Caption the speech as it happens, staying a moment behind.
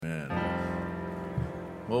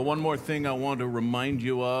Well, one more thing I want to remind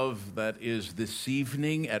you of, that is this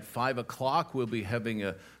evening at 5 o'clock, we'll be having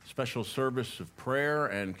a special service of prayer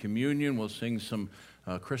and communion. We'll sing some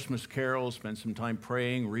Christmas carols, spend some time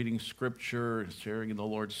praying, reading Scripture, sharing in the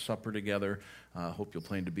Lord's Supper together. Hope you'll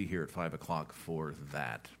plan to be here at 5 o'clock for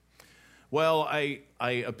that. Well, I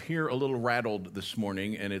appear a little rattled this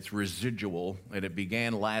morning, and it's residual, and it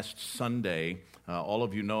began last Sunday. All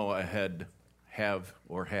of you know I had,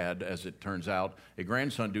 as it turns out, a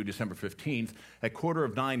grandson due December 15th. At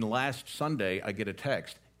 8:45 last Sunday, I get a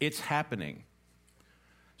text. It's happening.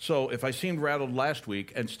 So if I seemed rattled last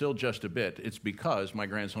week, and still just a bit, it's because my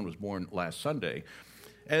grandson was born last Sunday.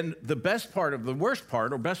 And the best part,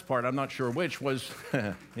 I'm not sure which, was,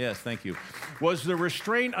 yes, thank you, was the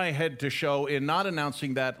restraint I had to show in not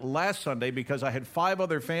announcing that last Sunday, because I had 5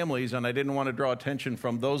 other families and I didn't want to draw attention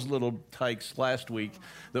from those little tykes last week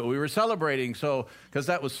that we were celebrating, because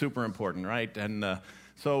that was super important, right? And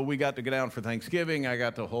so we got to go down for Thanksgiving. I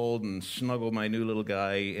got to hold and snuggle my new little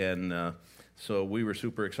guy, and so we were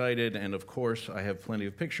super excited. And of course, I have plenty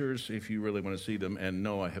of pictures if you really want to see them. And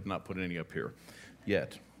no, I have not put any up here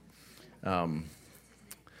yet.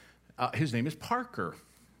 His name is Parker.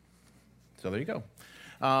 So there you go.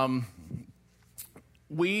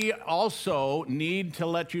 We also need to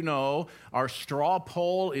let you know our straw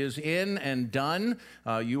poll is in and done.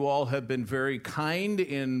 You all have been very kind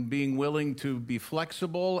in being willing to be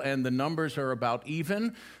flexible, and the numbers are about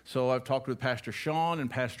even. So I've talked with Pastor Sean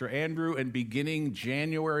and Pastor Andrew, and beginning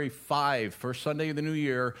January 5, first Sunday of the new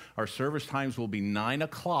year, our service times will be 9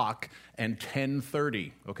 o'clock and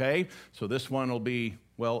 10:30, okay? So this one will be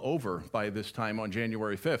over by this time on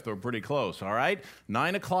January 5th, or pretty close, all right?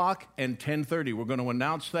 9 o'clock and 10:30. We're going to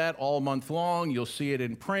announce that all month long. You'll see it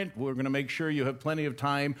in print. We're going to make sure you have plenty of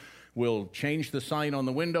time. We'll change the sign on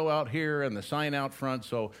the window out here and the sign out front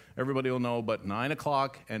so everybody will know, but 9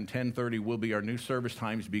 o'clock and 10:30 will be our new service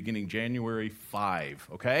times beginning January 5,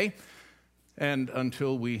 okay? And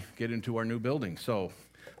until we get into our new building, so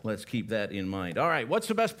let's keep that in mind. All right, what's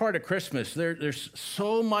the best part of Christmas? There's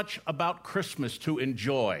so much about Christmas to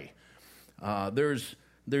enjoy.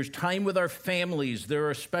 There's time with our families. There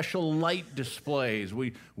are special light displays.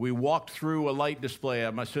 We walked through a light display.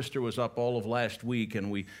 My sister was up all of last week,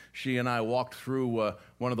 and she and I walked through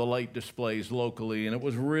one of the light displays locally, and it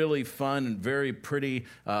was really fun and very pretty.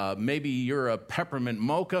 Maybe you're a peppermint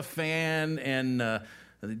mocha fan and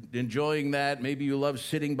enjoying that. Maybe you love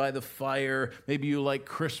sitting by the fire. Maybe you like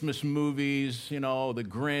Christmas movies, The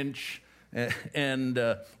Grinch and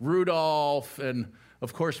Rudolph, and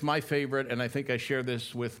of course my favorite, and I think I share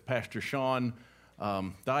this with Pastor Sean,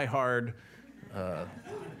 Die Hard.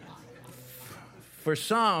 For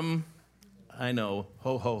some, I know,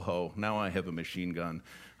 ho, ho, ho, now I have a machine gun.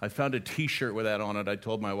 I found a T-shirt with that on it. I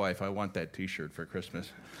told my wife I want that T-shirt for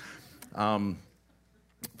Christmas.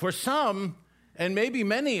 For some, and maybe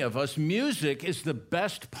many of us, music is the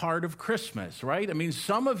best part of Christmas, right? I mean,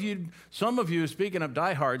 some of you, speaking of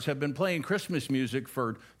diehards, have been playing Christmas music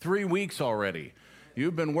for 3 weeks already.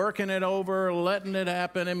 You've been working it over, letting it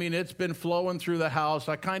happen. I mean, it's been flowing through the house.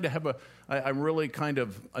 I'm really kind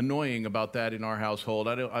of annoying about that in our household.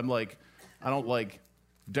 I don't like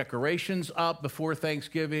decorations up before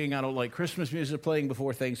Thanksgiving. I don't like Christmas music playing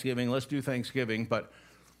before Thanksgiving. Let's do Thanksgiving. But,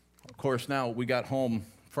 of course, now we got home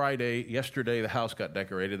Friday. Yesterday, the house got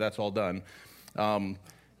decorated. That's all done.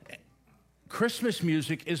 Christmas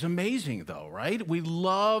music is amazing, though, right? We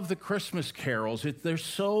love the Christmas carols. They're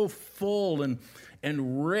so full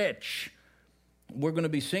and rich. We're going to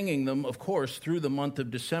be singing them, of course, through the month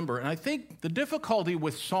of December. And I think the difficulty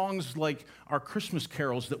with songs like our Christmas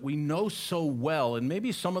carols that we know so well, and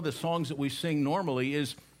maybe some of the songs that we sing normally,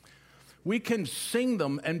 is we can sing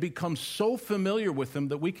them and become so familiar with them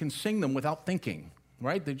that we can sing them without thinking.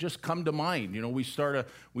 Right? They just come to mind. We start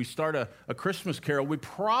a Christmas carol. We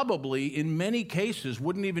probably, in many cases,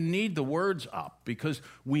 wouldn't even need the words up because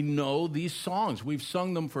we know these songs. We've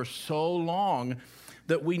sung them for so long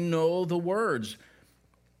that we know the words.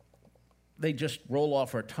 They just roll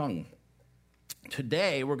off our tongue.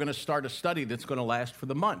 Today, we're going to start a study that's going to last for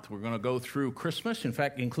the month. We're going to go through Christmas, in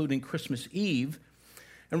fact, including Christmas Eve.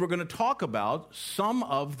 And we're going to talk about some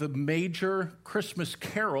of the major Christmas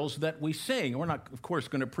carols that we sing. We're not, of course,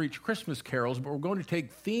 going to preach Christmas carols, but we're going to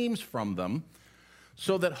take themes from them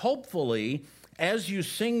so that hopefully, as you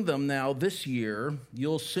sing them now this year,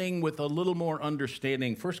 you'll sing with a little more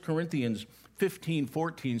understanding. 1 Corinthians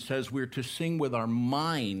 15:14 says we're to sing with our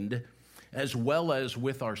mind as well as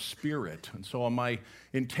with our spirit. And so my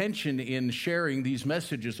intention in sharing these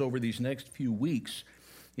messages over these next few weeks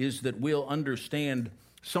is that we'll understand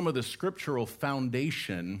some of the scriptural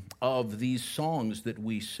foundation of these songs that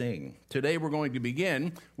we sing. Today we're going to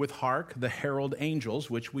begin with Hark, the Herald Angels,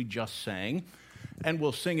 which we just sang, and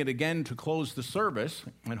we'll sing it again to close the service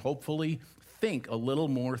and hopefully think a little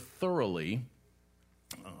more thoroughly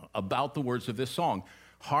about the words of this song.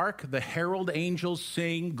 Hark, the herald angels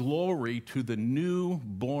sing glory to the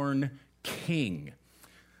newborn King.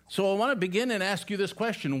 So I want to begin and ask you this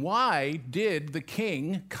question. Why did the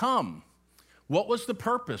King come? What was the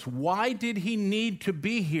purpose? Why did he need to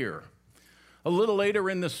be here? A little later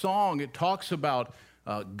in the song, it talks about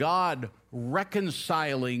God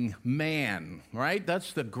reconciling man, right?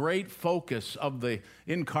 That's the great focus of the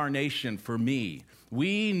incarnation for me.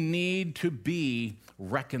 We need to be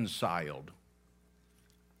reconciled.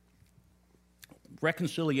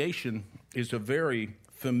 Reconciliation is a very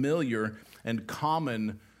familiar and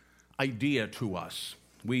common idea to us.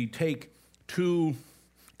 We take two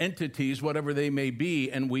entities, whatever they may be,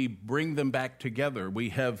 and we bring them back together. We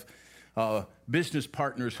have business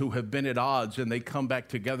partners who have been at odds, and they come back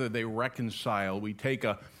together, they reconcile. We take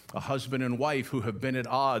a husband and wife who have been at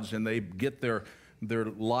odds, and they get their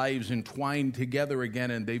lives entwined together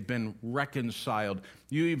again, and they've been reconciled.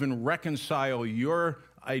 You even reconcile your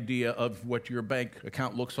idea of what your bank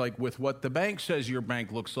account looks like with what the bank says your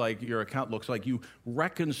bank looks like, your account looks like. You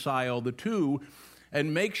reconcile the two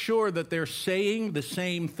and make sure that they're saying the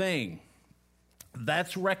same thing.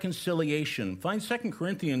 That's reconciliation. Find 2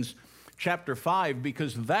 Corinthians chapter 5,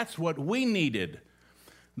 because that's what we needed.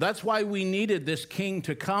 That's why we needed this King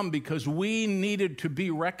to come, because we needed to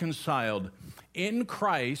be reconciled. In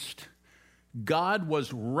Christ, God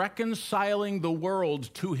was reconciling the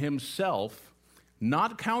world to himself,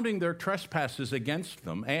 not counting their trespasses against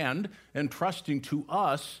them, and entrusting to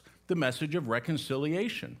us the message of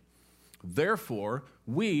reconciliation. Therefore,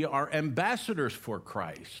 we are ambassadors for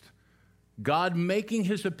Christ. God making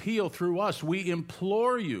his appeal through us, we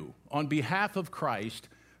implore you on behalf of Christ,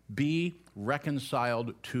 be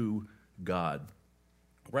reconciled to God.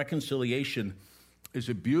 Reconciliation is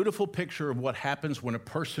a beautiful picture of what happens when a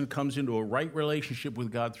person comes into a right relationship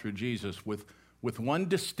with God through Jesus, with one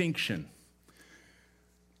distinction.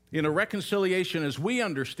 In a reconciliation, as we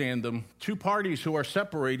understand them, two parties who are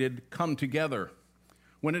separated come together.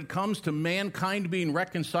 When it comes to mankind being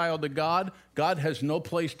reconciled to God, God has no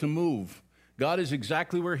place to move. God is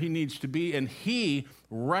exactly where he needs to be, and he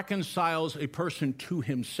reconciles a person to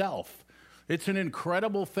himself. It's an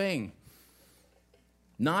incredible thing.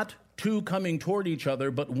 Not two coming toward each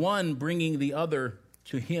other, but one bringing the other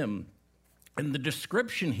to him. And the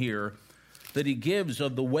description here that he gives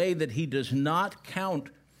of the way that he does not count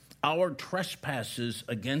our trespasses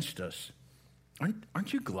against us.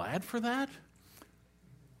 Aren't you glad for that?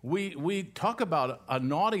 We talk about a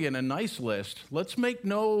naughty and a nice list. Let's make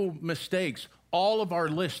no mistakes. All of our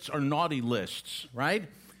lists are naughty lists, right?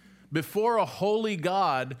 Before a holy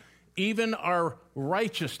God, even our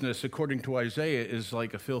righteousness, according to Isaiah, is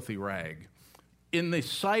like a filthy rag. In the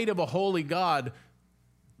sight of a holy God,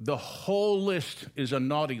 the whole list is a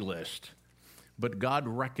naughty list. But God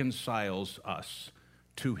reconciles us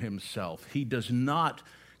to himself. He does not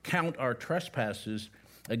count our trespasses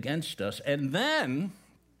against us. And then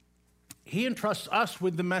he entrusts us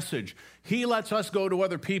with the message. He lets us go to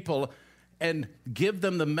other people and give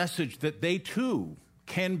them the message that they too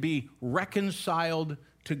can be reconciled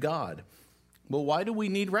to God. Well, why do we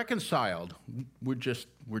need reconciled? We're just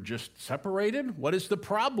separated? What is the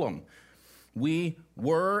problem? We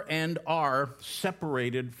were and are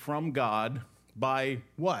separated from God by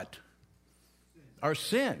what? Our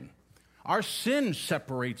sin. Our sin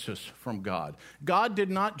separates us from God. God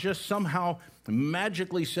did not just somehow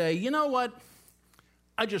magically say, you know what?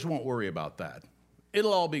 I just won't worry about that.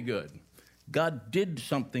 It'll all be good. God did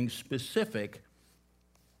something specific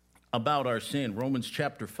about our sin. Romans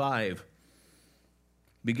chapter 5,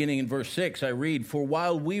 beginning in verse 6, I read, "For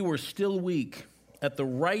while we were still weak, at the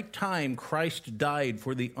right time Christ died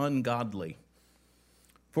for the ungodly.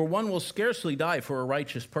 For one will scarcely die for a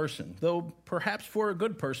righteous person, though perhaps for a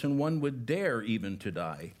good person one would dare even to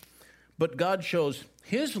die. But God shows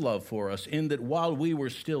his love for us in that while we were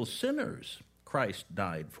still sinners, Christ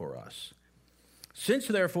died for us. Since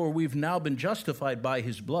therefore we've now been justified by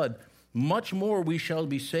his blood, much more we shall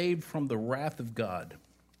be saved from the wrath of God.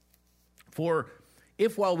 For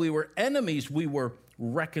if while we were enemies we were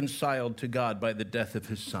reconciled to God by the death of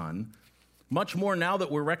his Son, much more now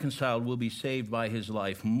that we're reconciled we'll be saved by his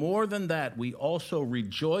life. More than that, we also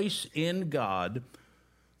rejoice in God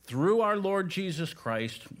through our Lord Jesus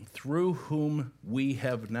Christ, through whom we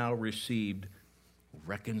have now received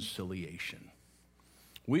reconciliation."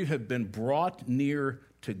 We have been brought near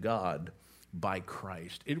to God by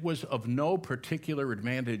Christ. It was of no particular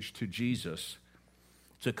advantage to Jesus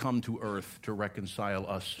to come to earth to reconcile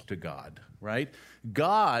us to God, right?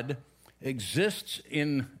 God exists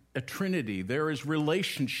in a Trinity. There is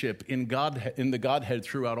relationship in the Godhead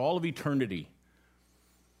throughout all of eternity.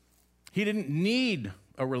 He didn't need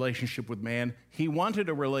a relationship with man. He wanted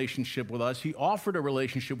a relationship with us. He offered a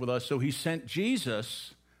relationship with us, so he sent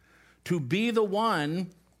Jesus to be the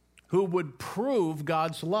one who would prove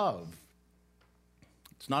God's love.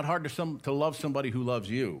 It's not hard to love somebody who loves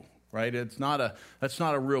you, right? That's not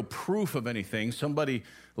a real proof of anything. Somebody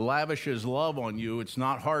lavishes love on you. It's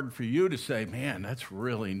not hard for you to say, man, that's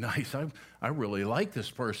really nice. I really like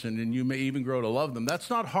this person, and you may even grow to love them. That's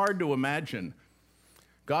not hard to imagine.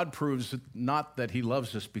 God proves not that he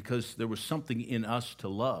loves us because there was something in us to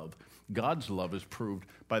love. God's love is proved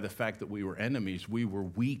by the fact that we were enemies. We were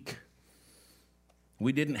weak.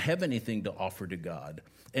 We didn't have anything to offer to God.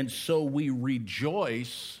 And so we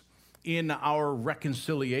rejoice in our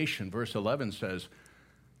reconciliation. Verse 11 says,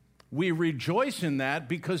 we rejoice in that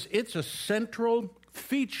because it's a central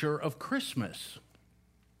feature of Christmas.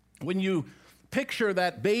 When you picture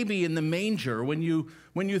that baby in the manger, when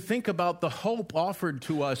you think about the hope offered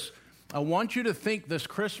to us, I want you to think this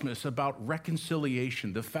Christmas about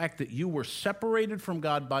reconciliation, the fact that you were separated from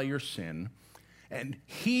God by your sin, and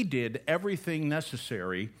he did everything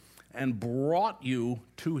necessary and brought you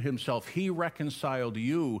to himself. He reconciled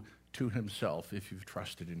you to himself if you've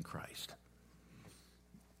trusted in Christ.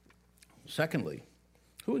 Secondly,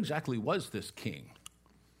 who exactly was this king?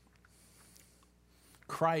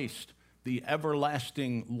 Christ, the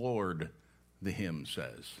everlasting Lord, the hymn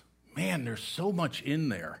says. Man, there's so much in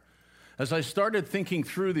there. As I started thinking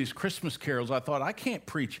through these Christmas carols, I thought, I can't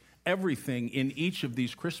preach everything in each of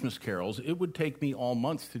these Christmas carols. It would take me all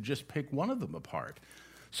month to just pick one of them apart.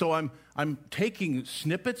 So I'm taking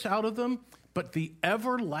snippets out of them, but the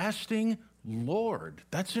everlasting Lord,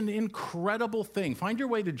 that's an incredible thing. Find your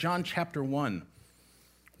way to John chapter 1.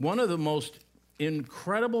 One of the most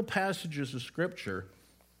incredible passages of Scripture,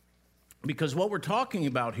 because what we're talking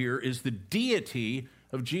about here is the deity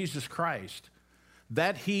of Jesus Christ,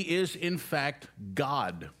 that he is in fact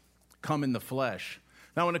God come in the flesh.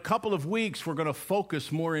 Now, in a couple of weeks, we're going to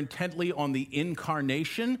focus more intently on the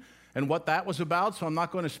incarnation and what that was about, so I'm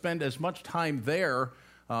not going to spend as much time there.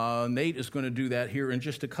 Nate is going to do that here in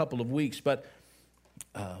just a couple of weeks, but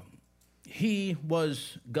he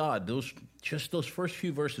was God. Those first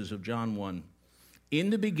few verses of John 1. In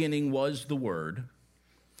the beginning was the Word.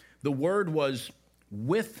 The Word was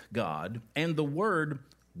with God, and the Word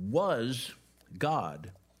was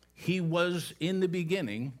God. He was in the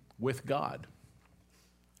beginning with God.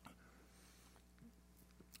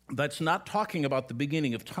 That's not talking about the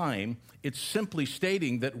beginning of time. It's simply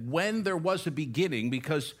stating that when there was a beginning,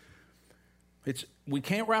 because we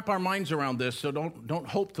can't wrap our minds around this, so don't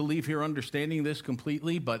hope to leave here understanding this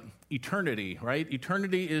completely, but eternity, right?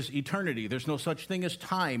 Eternity is eternity. There's no such thing as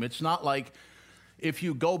time. It's not like if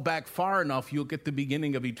you go back far enough, you'll get the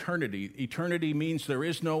beginning of eternity. Eternity means there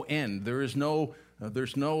is no end. There's no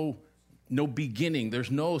beginning.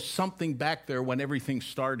 There's no something back there when everything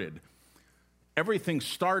started. Everything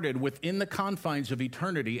started within the confines of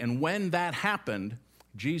eternity, and when that happened,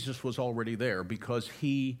 Jesus was already there because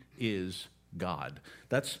he is God.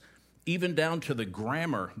 That's even down to the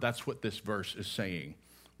grammar, that's what this verse is saying.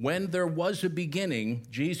 When there was a beginning,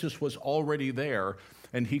 Jesus was already there,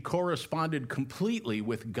 and he corresponded completely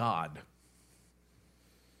with God.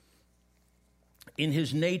 In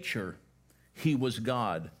his nature, he was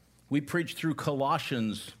God. We preached through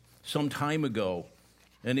Colossians some time ago,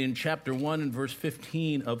 and in chapter 1 and verse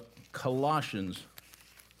 15 of Colossians,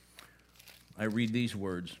 I read these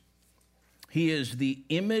words. He is the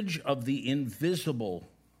image of the invisible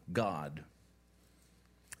God,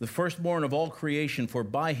 the firstborn of all creation, for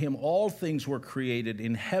by him all things were created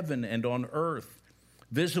in heaven and on earth,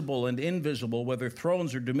 visible and invisible, whether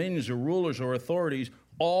thrones or dominions or rulers or authorities,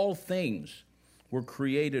 all things were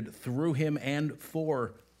created through him and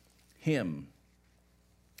for him.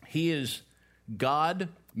 He is God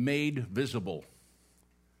made visible.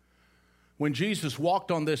 When Jesus walked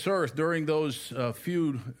on this earth during those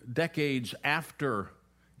few decades after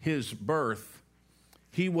his birth,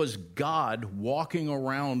 he was God walking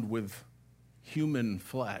around with human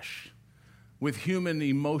flesh, with human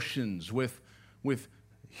emotions, with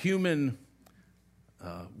human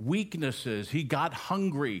weaknesses. He got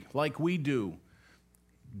hungry like we do.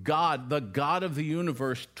 God, the God of the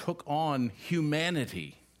universe, took on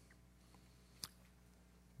humanity.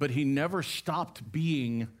 But he never stopped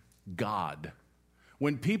being God.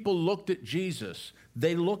 When people looked at Jesus,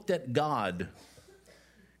 they looked at God.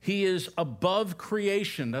 He is above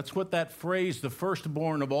creation. That's what that phrase, the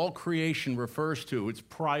firstborn of all creation, refers to. It's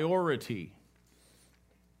priority.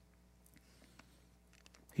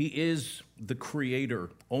 He is the creator.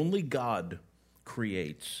 Only God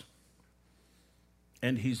creates.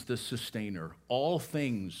 And he's the sustainer. All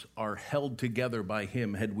things are held together by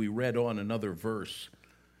him. Had we read on another verse,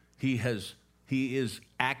 he is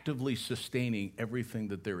actively sustaining everything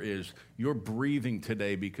that there is. You're breathing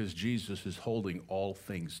today because Jesus is holding all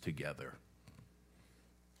things together.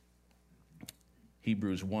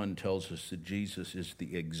 Hebrews 1 tells us that Jesus is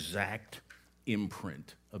the exact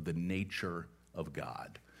imprint of the nature of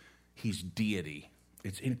God. He's deity.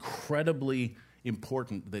 It's incredibly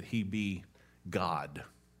important that he be God.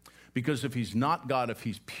 Because if he's not God, if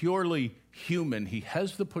he's purely human, he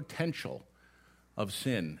has the potential of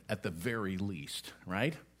sin at the very least,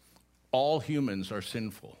 right? All humans are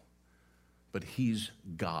sinful, but he's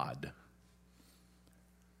God.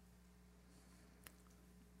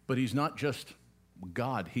 But he's not just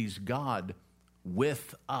God, he's God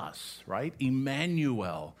with us, right?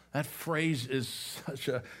 Emmanuel. That phrase is such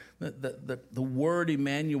a, the word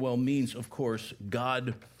Emmanuel means, of course,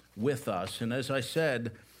 God with us. And as I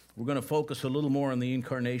said, we're going to focus a little more on the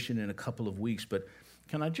incarnation in a couple of weeks, but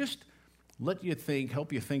can I just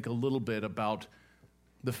help you think a little bit about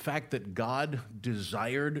the fact that God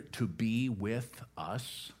desired to be with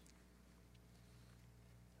us?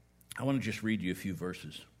 I want to just read you a few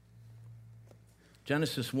verses.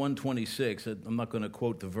 Genesis 1:26, I'm not going to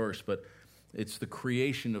quote the verse, but it's the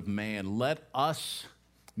creation of man. Let us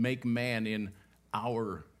make man in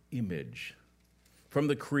our image. From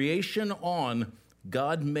the creation on,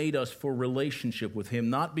 God made us for relationship with him,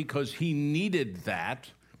 not because he needed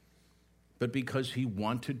that, but because he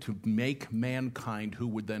wanted to make mankind who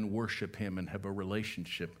would then worship him and have a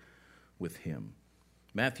relationship with him.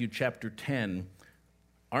 Matthew chapter 10,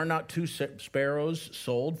 are not two sparrows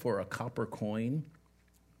sold for a copper coin?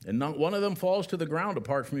 And not one of them falls to the ground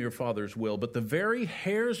apart from your Father's will, but the very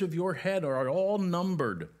hairs of your head are all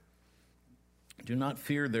numbered. Do not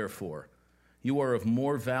fear, therefore. You are of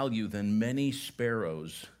more value than many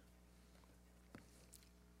sparrows.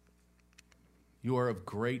 You are of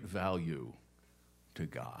great value to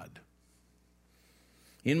God.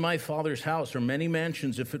 In my Father's house are many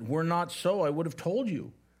mansions. If it were not so, I would have told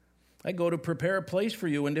you. I go to prepare a place for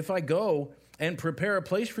you, and if I go and prepare a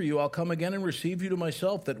place for you, I'll come again and receive you to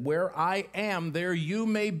myself, that where I am, there you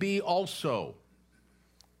may be also.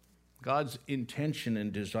 God's intention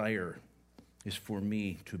and desire is for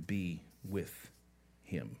me to be with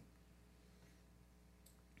him.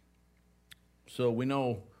 So we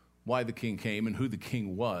know why the king came and who the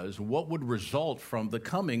king was. What would result from the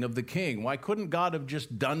coming of the king? Why couldn't God have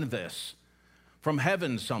just done this from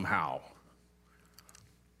heaven somehow?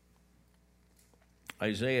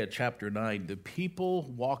 Isaiah chapter 9, the people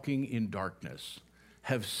walking in darkness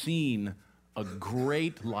have seen a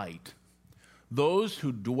great light. Those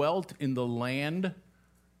who dwelt in the land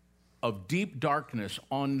of deep darkness,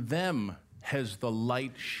 on them has the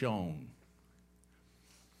light shone.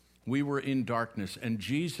 We were in darkness, and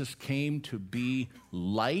Jesus came to be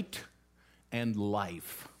light and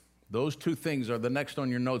life. Those two things are the next on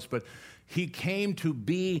your notes, but he came to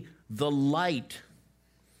be the light.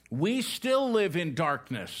 We still live in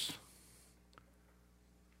darkness.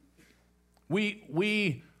 We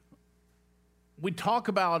talk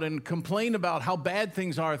about and complain about how bad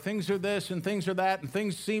things are. Things are this and things are that, and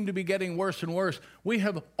things seem to be getting worse and worse. We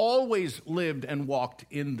have always lived and walked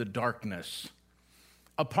in the darkness.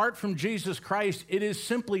 Apart from Jesus Christ, it is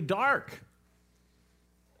simply dark.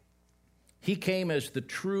 He came as the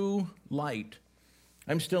true light.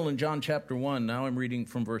 I'm still in John chapter 1. Now I'm reading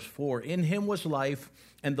from verse 4. In him was life,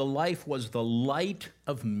 and the life was the light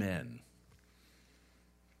of men.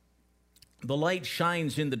 The light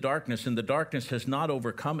shines in the darkness, and the darkness has not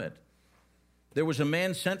overcome it. There was a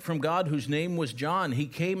man sent from God whose name was John. He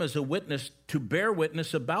came as a witness to bear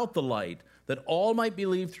witness about the light, that all might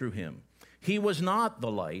believe through him. He was not the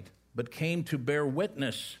light, but came to bear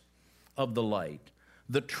witness of the light.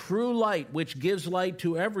 The true light, which gives light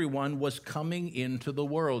to everyone, was coming into the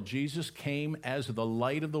world. Jesus came as the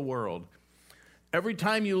light of the world. Every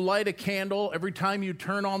time you light a candle, every time you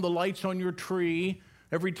turn on the lights on your tree,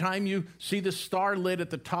 every time you see the star lit at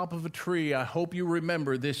the top of a tree, I hope you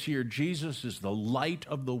remember this year, Jesus is the light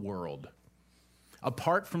of the world.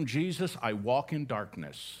 Apart from Jesus, I walk in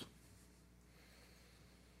darkness.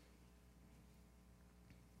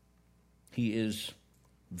 He is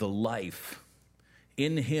the life.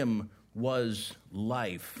 In him was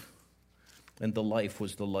life, and the life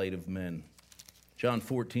was the light of men. John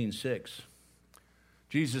 14:6.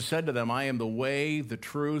 Jesus said to them, I am the way, the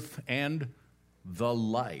truth, and the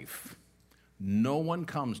life. No one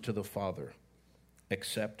comes to the Father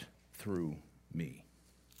except through me.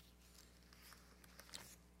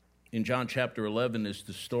 In John chapter 11 is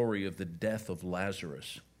the story of the death of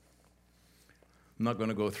Lazarus. I'm not going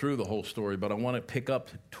to go through the whole story, but I want to pick up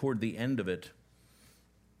toward the end of it.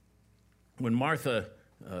 When Martha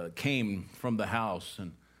came from the house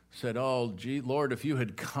and said, oh, gee, Lord, if you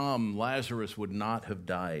had come, Lazarus would not have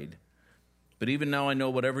died. But even now I know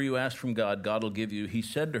whatever you ask from God, God will give you. He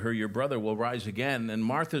said to her, your brother will rise again. And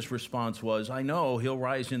Martha's response was, I know he'll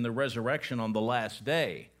rise in the resurrection on the last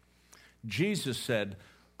day. Jesus said,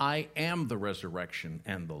 I am the resurrection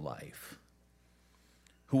and the life.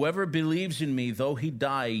 Whoever believes in me, though he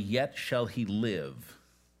die, yet shall he live.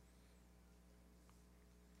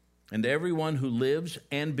 And everyone who lives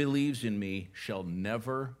and believes in me shall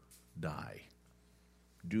never die.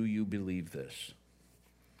 Do you believe this?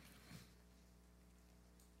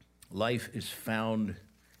 Life is found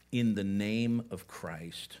in the name of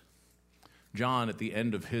Christ. John, at the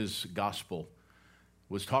end of his gospel,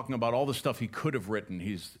 was talking about all the stuff he could have written.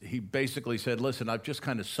 He basically said, listen, I've just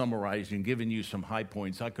kind of summarized and given you some high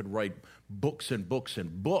points. I could write books and books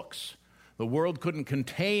and books. The world couldn't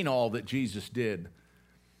contain all that Jesus did.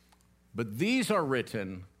 But these are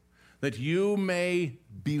written that you may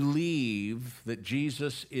believe that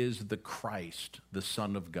Jesus is the Christ, the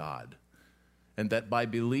Son of God, and that by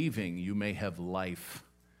believing you may have life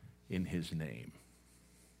in his name.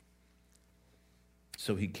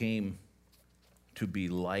 So he came to be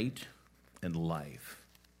light and life.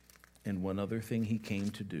 And one other thing he came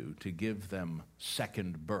to do, to give them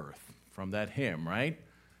second birth. From that hymn, right?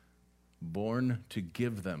 Born to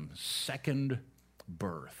give them second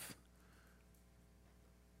birth.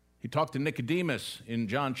 He talked to Nicodemus in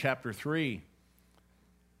John chapter 3.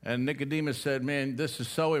 And Nicodemus said, man, this is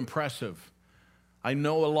so impressive. I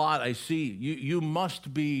know a lot. I see. You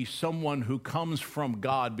must be someone who comes from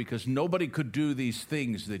God because nobody could do these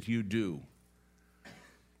things that you do.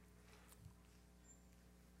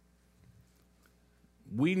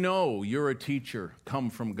 We know you're a teacher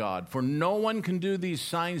come from God, for no one can do these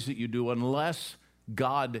signs that you do unless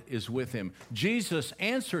God is with him. Jesus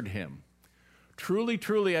answered him, truly,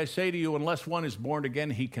 truly, I say to you, unless one is born again,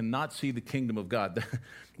 he cannot see the kingdom of God.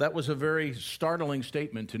 That was a very startling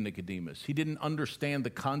statement to Nicodemus. He didn't understand the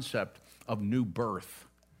concept of new birth.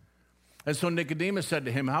 And so Nicodemus said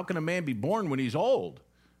to him, how can a man be born when he's old?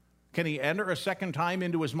 Can he enter a second time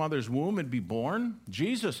into his mother's womb and be born?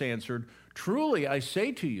 Jesus answered, truly, I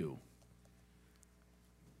say to you,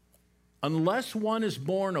 unless one is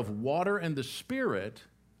born of water and the Spirit,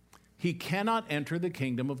 he cannot enter the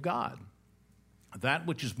kingdom of God. That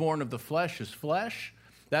which is born of the flesh is flesh.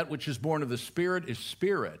 That which is born of the Spirit is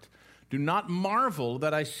spirit. Do not marvel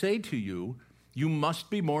that I say to you, you must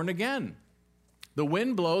be born again. The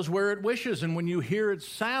wind blows where it wishes, and when you hear its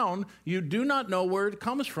sound, you do not know where it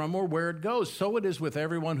comes from or where it goes. So it is with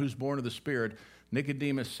everyone who's born of the Spirit.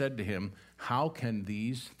 Nicodemus said to him, how can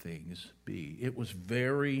these things be? It was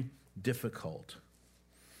very difficult.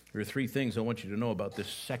 There are three things I want you to know about this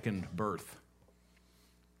second birth.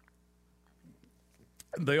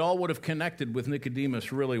 They all would have connected with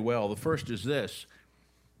Nicodemus really well. The first is this.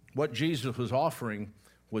 What Jesus was offering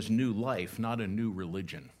was new life, not a new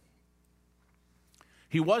religion.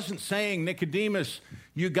 He wasn't saying, Nicodemus,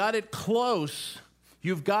 you got it close.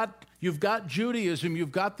 You've got Judaism,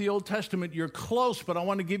 you've got the Old Testament, you're close, but I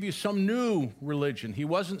want to give you some new religion. He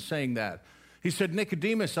wasn't saying that. He said,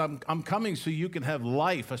 Nicodemus, I'm coming so you can have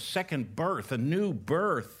life, a second birth, a new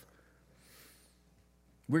birth.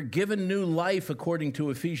 We're given new life according to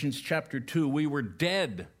Ephesians chapter 2. We were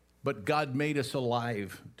dead, but God made us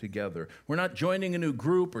alive together. We're not joining a new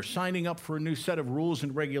group or signing up for a new set of rules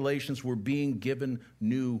and regulations. We're being given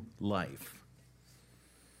new life.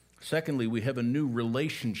 Secondly, we have a new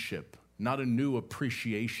relationship, not a new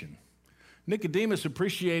appreciation. Nicodemus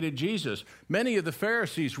appreciated Jesus. Many of the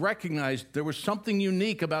Pharisees recognized there was something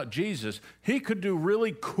unique about Jesus. He could do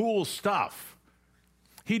really cool stuff.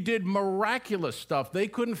 He did miraculous stuff. They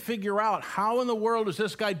couldn't figure out how in the world is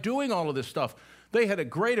this guy doing all of this stuff. They had a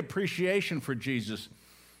great appreciation for Jesus.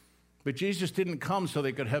 But Jesus didn't come so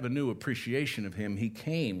they could have a new appreciation of him. He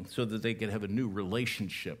came so that they could have a new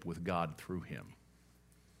relationship with God through him.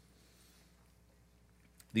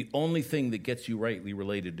 The only thing that gets you rightly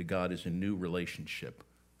related to God is a new relationship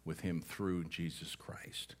with him through Jesus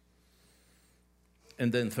Christ.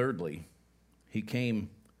 And then thirdly, he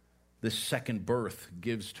came. This second birth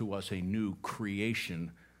gives to us a new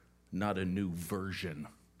creation, not a new version.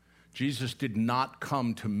 Jesus did not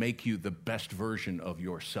come to make you the best version of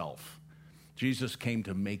yourself. Jesus came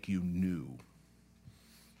to make you new.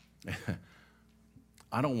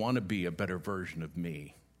 I don't want to be a better version of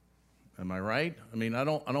me. Am I right? I mean, I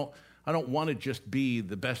don't want to just be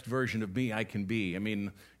the best version of me I can be. I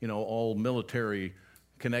mean, all military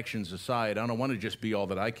connections aside, I don't want to just be all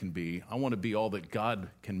that I can be. I want to be all that God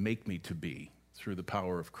can make me to be through the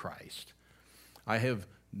power of Christ. I have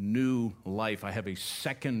new life. I have a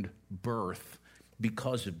second birth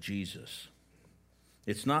because of Jesus.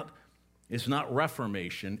 It's not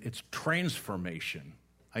reformation, it's transformation.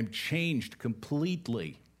 I'm changed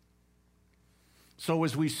completely. So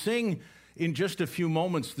as we sing in just a few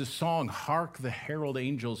moments this song, Hark, the Herald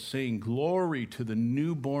angels sing, glory to the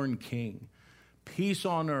newborn King, peace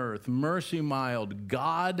on earth, mercy mild,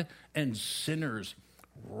 God and sinners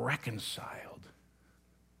reconciled.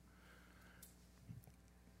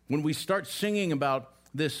 When we start singing about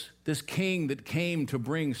this King that came to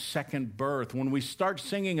bring second birth, when we start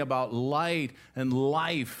singing about light and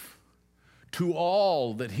life to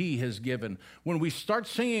all that he has given, when we start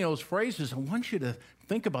singing those phrases, I want you to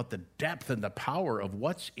think about the depth and the power of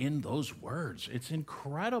what's in those words. It's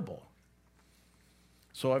incredible.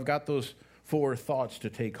 So I've got those 4 thoughts to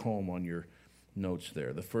take home on your notes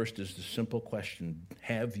there. The first is the simple question,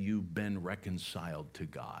 have you been reconciled to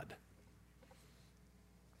God?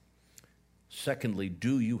 Secondly,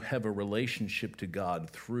 do you have a relationship to God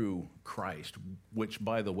through Christ? Which,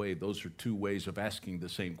 by the way, those are 2 ways of asking the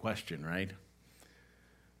same question, right?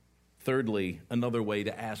 Thirdly, another way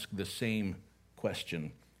to ask the same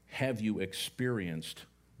question, have you experienced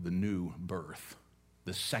the new birth,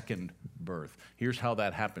 the second birth? Here's how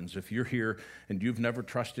that happens. If you're here and you've never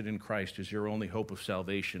trusted in Christ as your only hope of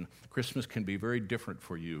salvation, Christmas can be very different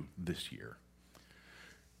for you this year.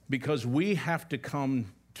 Because we have to come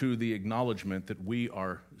to the acknowledgement that we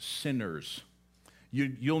are sinners.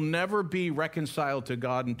 You'll never be reconciled to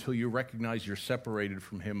God until you recognize you're separated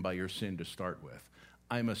from him by your sin to start with.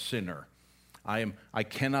 I'm a sinner. I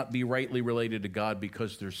cannot be rightly related to God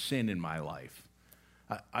because there's sin in my life.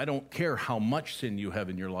 I don't care how much sin you have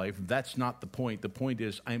in your life. That's not the point. The point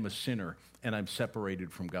is I'm a sinner and I'm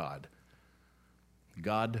separated from God.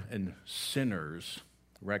 God and sinners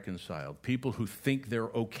reconciled. People who think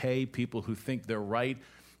they're okay, people who think they're right,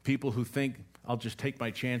 people who think, I'll just take my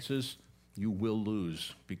chances, you will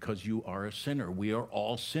lose because you are a sinner. We are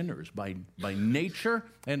all sinners by nature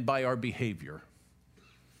and by our behavior.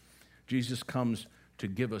 Jesus comes to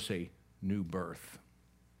give us a new birth.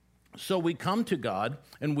 So we come to God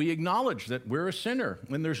and we acknowledge that we're a sinner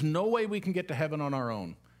and there's no way we can get to heaven on our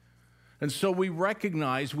own. And so we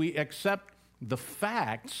recognize, we accept the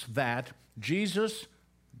facts that Jesus,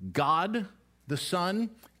 God the Son,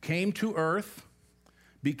 came to earth,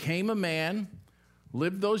 became a man,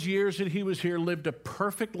 lived those years that he was here, lived a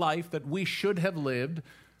perfect life that we should have lived,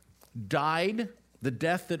 died the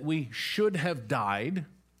death that we should have died,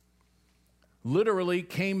 literally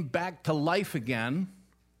came back to life again,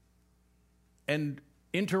 and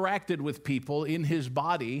interacted with people in his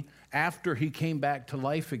body after he came back to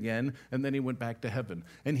life again, and then he went back to heaven.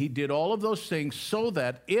 And he did all of those things so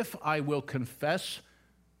that if I will confess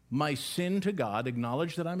my sin to God,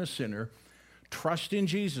 acknowledge that I'm a sinner, trust in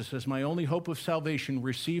Jesus as my only hope of salvation,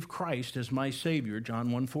 receive Christ as my Savior, John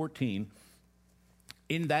 1:14,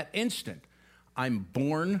 in that instant, I'm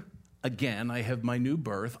born again. I have my new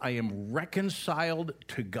birth. I am reconciled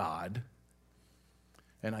to God,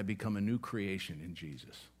 and I become a new creation in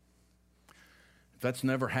Jesus. If that's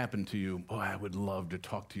never happened to you, boy, I would love to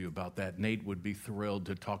talk to you about that. Nate would be thrilled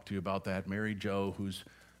to talk to you about that. Mary Jo, who's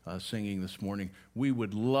singing this morning, we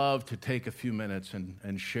would love to take a few minutes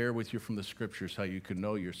and share with you from the scriptures how you can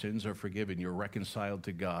know your sins are forgiven, you're reconciled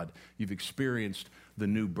to God, you've experienced the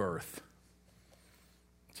new birth.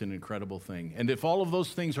 It's an incredible thing. And if all of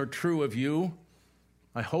those things are true of you,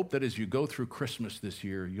 I hope that as you go through Christmas this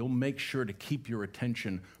year, you'll make sure to keep your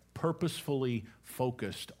attention purposefully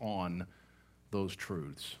focused on those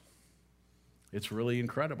truths. It's really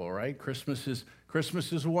incredible, right? Christmas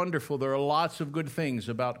is wonderful. There are lots of good things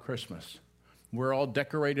about Christmas. We're all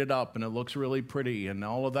decorated up and it looks really pretty and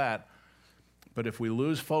all of that. But if we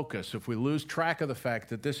lose focus, if we lose track of the fact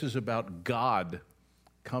that this is about God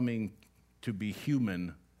coming to be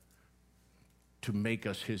human, to make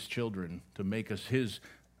us his children, to make us his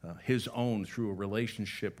own through a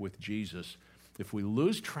relationship with Jesus, if we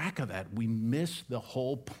lose track of that, we miss the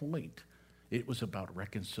whole point. It was about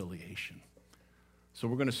reconciliation. So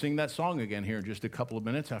we're going to sing that song again here in just a couple of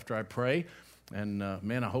minutes after I pray. And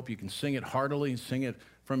man, I hope you can sing it heartily, sing it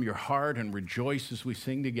from your heart, and rejoice as we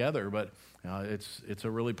sing together. But it's a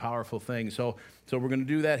really powerful thing. So we're going to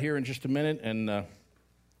do that here in just a minute and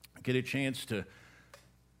get a chance to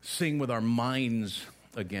sing with our minds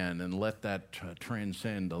again and let that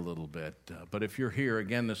transcend a little bit. But if you're here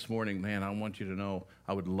again this morning, man, I want you to know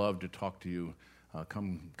I would love to talk to you.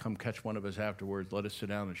 Come catch one of us afterwards. Let us sit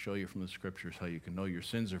down and show you from the Scriptures how you can know your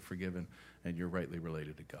sins are forgiven and you're rightly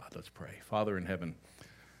related to God. Let's pray. Father in heaven,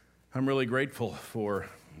 I'm really grateful for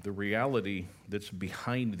the reality that's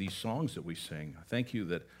behind these songs that we sing. Thank you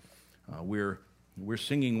that we're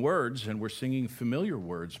singing words and we're singing familiar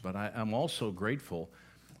words, but I'm also grateful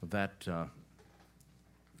that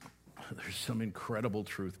there's some incredible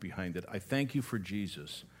truth behind it. I thank you for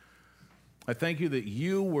Jesus. I thank you that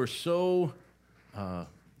you were so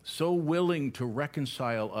willing to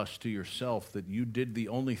reconcile us to yourself that you did the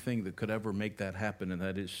only thing that could ever make that happen, and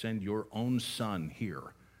that is send your own son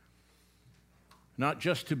here. Not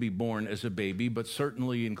just to be born as a baby, but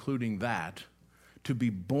certainly including that, to be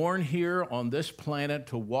born here on this planet,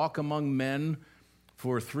 to walk among men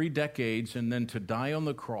for 3 decades, and then to die on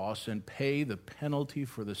the cross and pay the penalty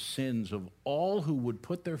for the sins of all who would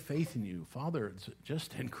put their faith in you. Father, it's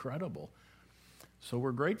just incredible. So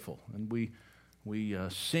we're grateful, and we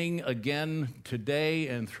sing again today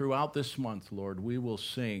and throughout this month, Lord. We will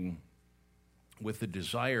sing with the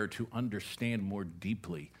desire to understand more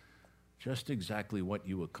deeply just exactly what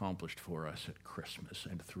you accomplished for us at Christmas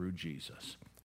and through Jesus.